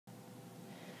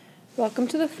Welcome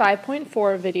to the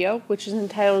 5.4 video, which is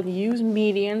entitled Use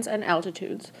Medians and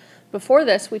Altitudes. Before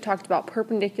this, we talked about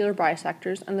perpendicular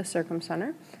bisectors and the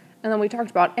circumcenter, and then we talked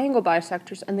about angle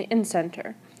bisectors and the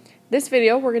incenter. This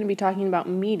video, we're going to be talking about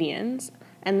medians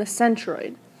and the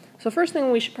centroid. So first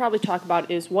thing we should probably talk about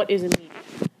is, what is a median?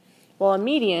 Well, a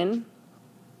median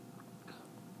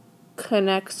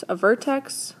connects a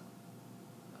vertex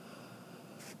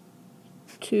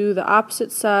to the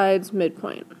opposite side's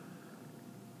midpoint.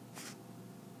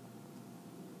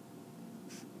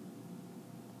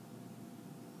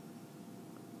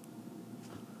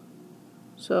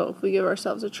 So if we give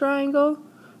ourselves a triangle,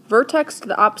 vertex to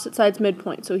the opposite side's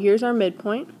midpoint. So here's our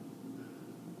midpoint.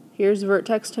 Here's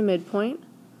vertex to midpoint.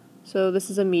 So this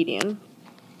is a median.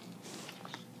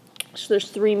 So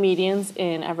there's 3 medians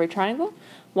in every triangle,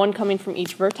 one coming from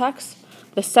each vertex.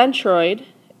 The centroid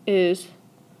is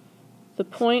the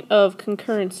point of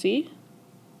concurrency,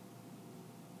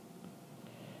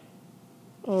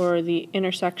 or the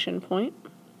intersection point,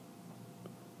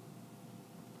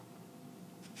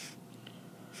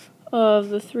 of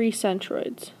the 3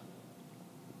 centroids.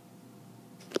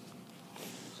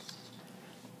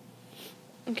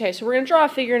 Okay, so we're going to draw a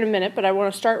figure in a minute, but I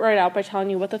want to start right out by telling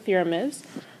you what the theorem is.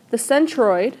 The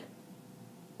centroid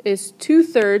is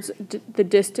 2/3 the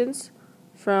distance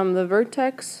from the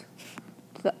vertex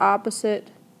to the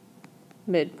opposite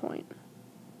midpoint.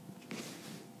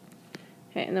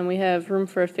 Okay, and then we have room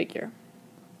for a figure.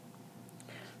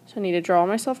 So I need to draw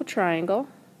myself a triangle.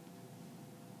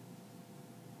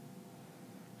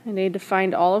 I need to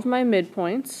find all of my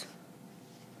midpoints,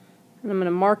 and I'm going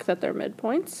to mark that they're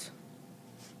midpoints.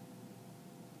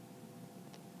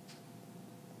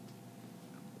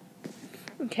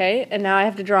 Okay, and now I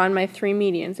have to draw in my 3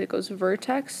 medians. It goes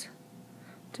vertex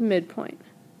to midpoint,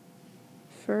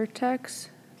 vertex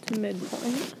to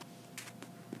midpoint,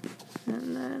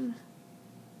 and then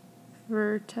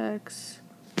vertex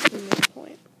to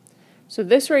midpoint. So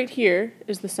this right here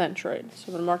is the centroid. So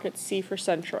I'm going to mark it C for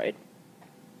centroid.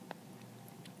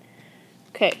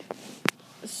 Okay,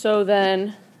 so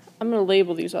then I'm going to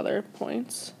label these other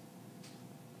points.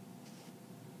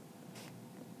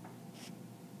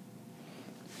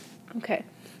 Okay,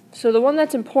 so the one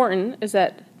that's important is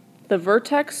that the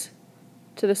vertex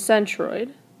to the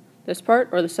centroid, this part,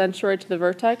 or the centroid to the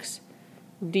vertex,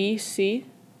 DC,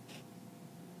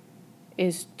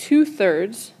 is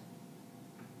 2/3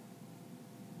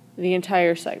 the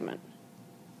entire segment.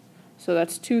 So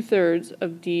that's 2/3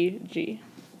 of DG.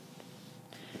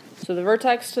 So the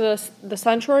vertex to the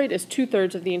centroid is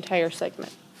 2/3 of the entire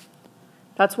segment.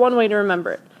 That's one way to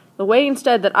remember it. The way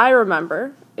instead that I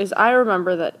remember is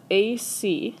that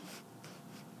AC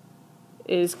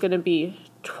is going to be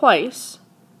twice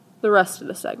the rest of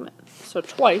the segment. So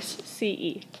twice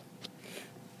CE.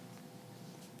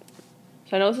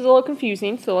 So I know this is a little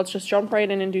confusing, so let's just jump right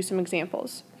in and do some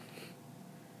examples.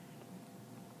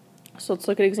 So let's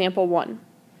look at example 1.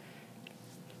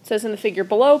 It says in the figure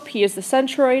below, P is the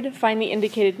centroid, find the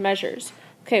indicated measures.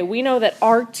 Okay, we know that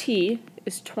RT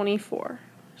is 24.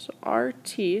 So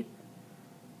RT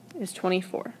is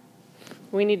 24.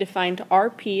 We need to find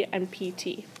RP and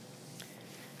PT.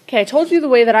 Okay, I told you the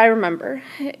way that I remember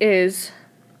is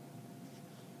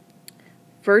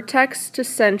vertex to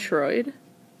centroid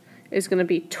is going to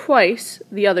be twice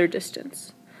the other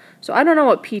distance. So I don't know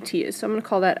what PT is, so I'm going to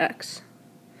call that X.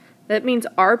 That means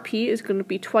RP is going to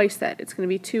be twice that. It's going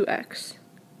to be 2x.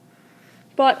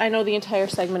 But I know the entire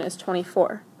segment is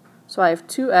 24. So I have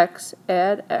 2x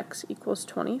add x equals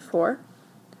 24,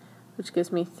 which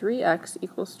gives me 3x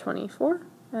equals 24,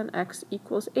 and x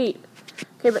equals 8.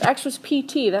 Okay, but x was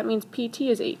PT. That means PT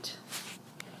is 8.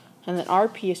 And then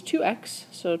RP is 2x,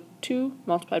 so 2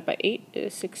 multiplied by 8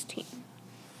 is 16.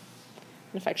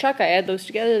 And if I check, I add those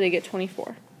together, they get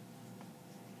 24.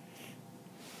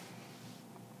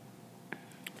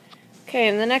 Okay,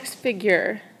 in the next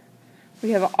figure,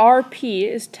 we have RP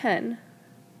is 10.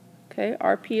 Okay,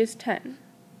 RP is 10.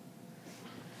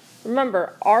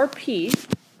 Remember, RP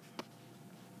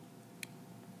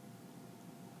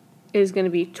is going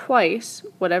to be twice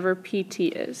whatever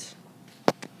PT is.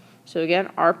 So again,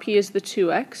 RP is the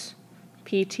 2x,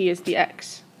 PT is the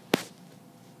x.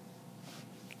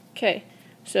 Okay,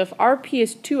 so if RP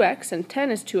is 2x and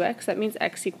 10 is 2x, that means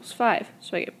x equals 5.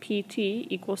 So I get PT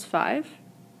equals 5.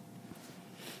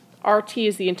 RT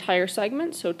is the entire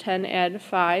segment, so 10 add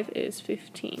 5 is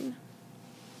 15.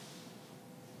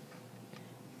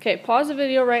 Okay, pause the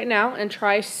video right now and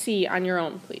try C on your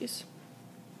own, please.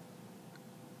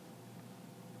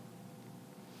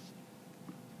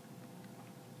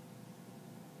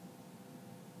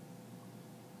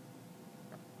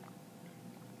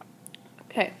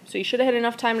 Okay, so you should have had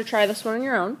enough time to try this one on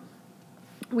your own.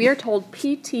 We are told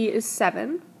PT is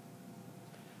 7.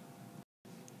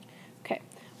 Okay,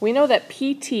 we know that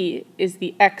PT is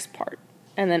the x part,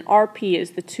 and then RP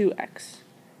is the 2x.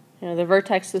 You know, the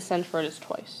vertex of the centroid is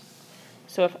twice.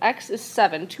 So if x is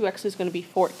 7, 2x is going to be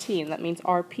 14. That means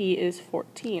RP is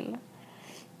 14.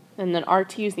 And then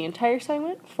RT is the entire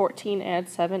segment. 14 add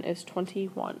 7 is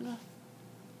 21.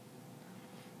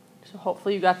 So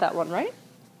hopefully you got that one right.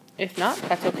 If not,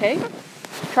 that's okay.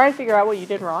 Try to figure out what you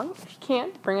did wrong. If you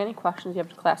can't, bring any questions you have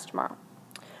to class tomorrow.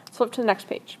 Let's flip to the next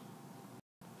page.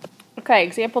 Okay,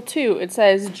 example 2. It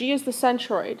says G is the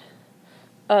centroid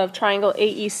of triangle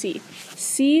AEC.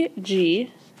 CG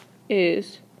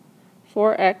is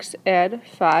 4x add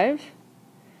 5,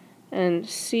 and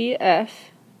CF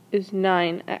is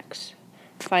 9x.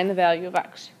 Find the value of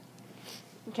x.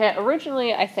 Okay,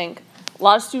 originally I think a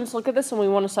lot of students look at this and we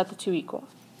want to set the two equal.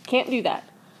 Can't do that.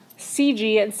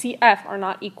 CG and CF are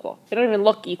not equal. They don't even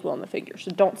look equal in the figure,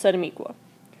 so don't set them equal.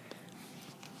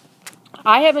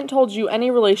 I haven't told you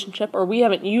any relationship, or we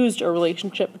haven't used a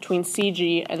relationship between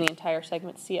CG and the entire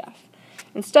segment CF.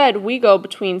 Instead, we go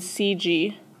between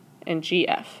CG and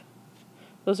GF.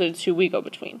 Those are the two we go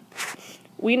between.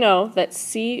 We know that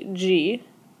CG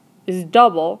is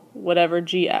double whatever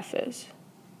GF is.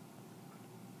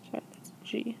 Sorry, that's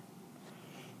G.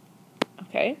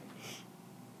 Okay.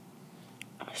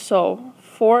 So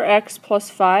 4x plus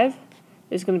 5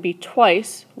 is going to be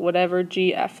twice whatever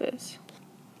GF is.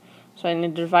 So I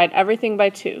need to divide everything by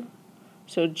 2.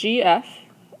 So GF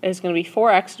is going to be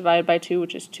 4x divided by 2,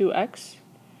 which is 2x.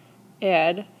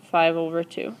 Add 5 over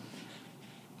 2.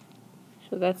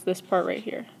 So that's this part right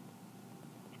here.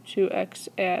 2x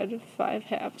add 5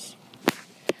 halves.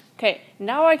 Okay,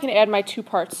 now I can add my two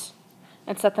parts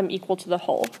and set them equal to the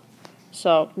whole.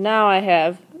 So now I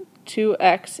have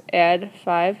 2x add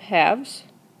 5 halves.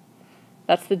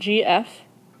 That's the GF.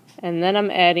 And then I'm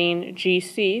adding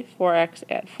GC, 4x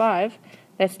add 5.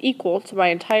 That's equal to my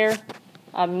entire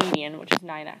median, which is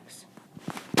 9x.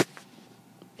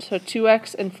 So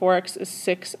 2x and 4x is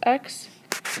 6x.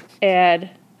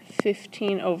 Add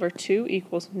 15 over 2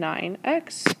 equals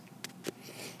 9x.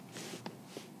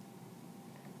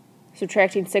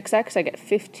 Subtracting 6x, I get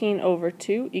 15 over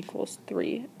 2 equals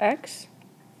 3x.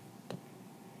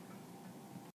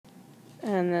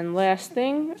 And then last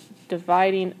thing,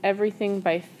 dividing everything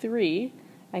by 3,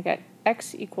 I got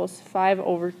x equals 5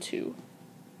 over 2.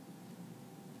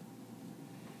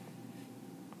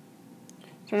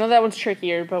 So I know that one's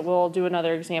trickier, but we'll do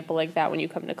another example like that when you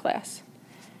come to class.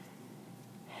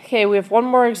 Okay, we have one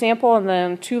more example and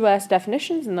then two last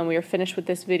definitions, and then we are finished with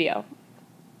this video.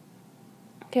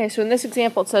 Okay, so in this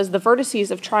example it says the vertices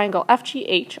of triangle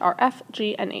FGH are F,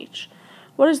 G, and H.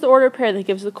 What is the ordered pair that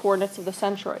gives the coordinates of the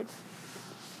centroid?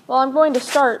 Well, I'm going to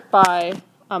start by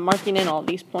marking in all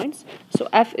these points. So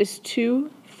F is 2,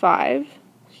 5.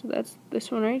 So that's this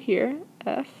one right here,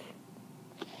 F.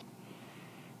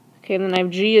 Okay, and then I have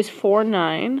G is 4,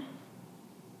 9.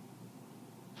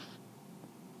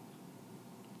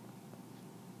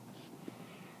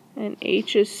 And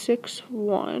H is 6,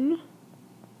 1.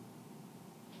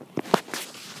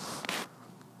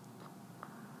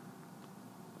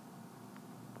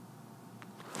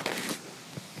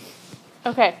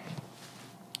 Okay,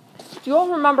 do you all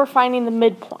remember finding the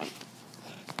midpoint?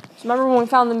 So remember when we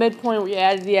found the midpoint, we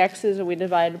added the x's and we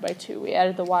divided by 2. We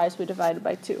added the y's, we divided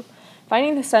by 2.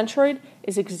 Finding the centroid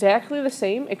is exactly the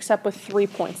same, except with 3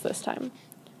 points this time.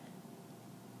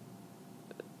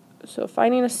 So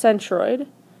finding a centroid,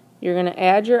 you're going to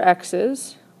add your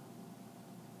x's.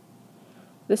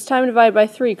 This time divide by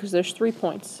 3 because there's 3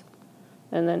 points.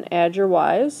 And then add your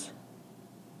y's.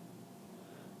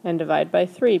 And divide by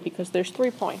 3 because there's 3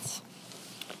 points.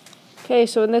 Okay,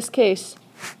 so in this case,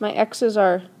 my x's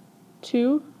are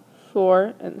 2,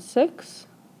 4, and 6.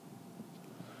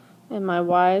 And my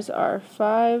y's are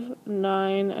 5,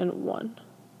 9, and 1.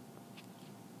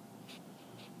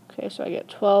 Okay, so I get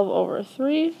 12 over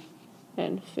 3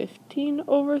 and 15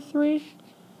 over 3.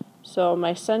 So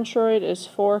my centroid is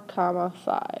 4,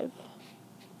 5.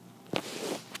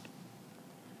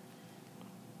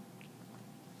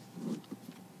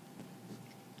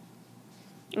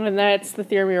 And that's the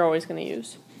theorem you're always going to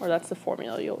use, or that's the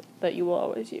formula that you will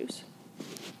always use.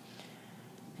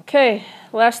 Okay,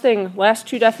 last thing, last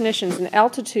two definitions. An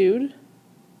altitude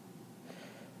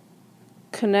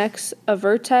connects a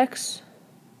vertex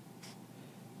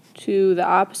to the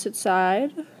opposite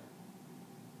side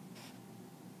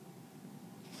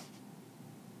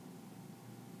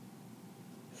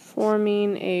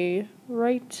forming a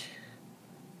right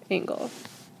angle.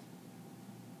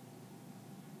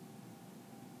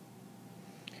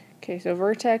 Okay, so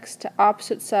vertex to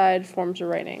opposite side forms a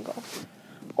right angle.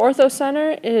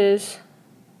 Orthocenter is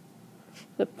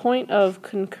the point of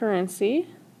concurrency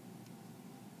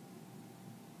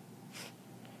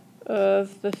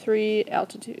of the three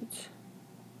altitudes.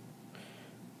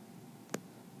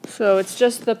 So it's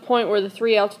just the point where the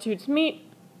three altitudes meet.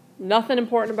 Nothing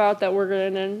important about that we're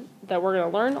gonna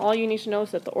learn. All you need to know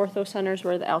is that the orthocenter is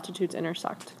where the altitudes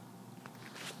intersect.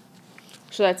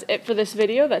 So that's it for this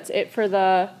video. That's it for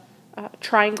the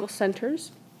triangle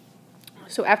centers.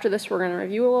 So after this, we're going to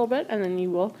review a little bit, and then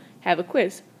you will have a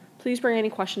quiz. Please bring any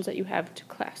questions that you have to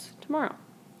class tomorrow.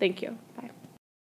 Thank you. Bye.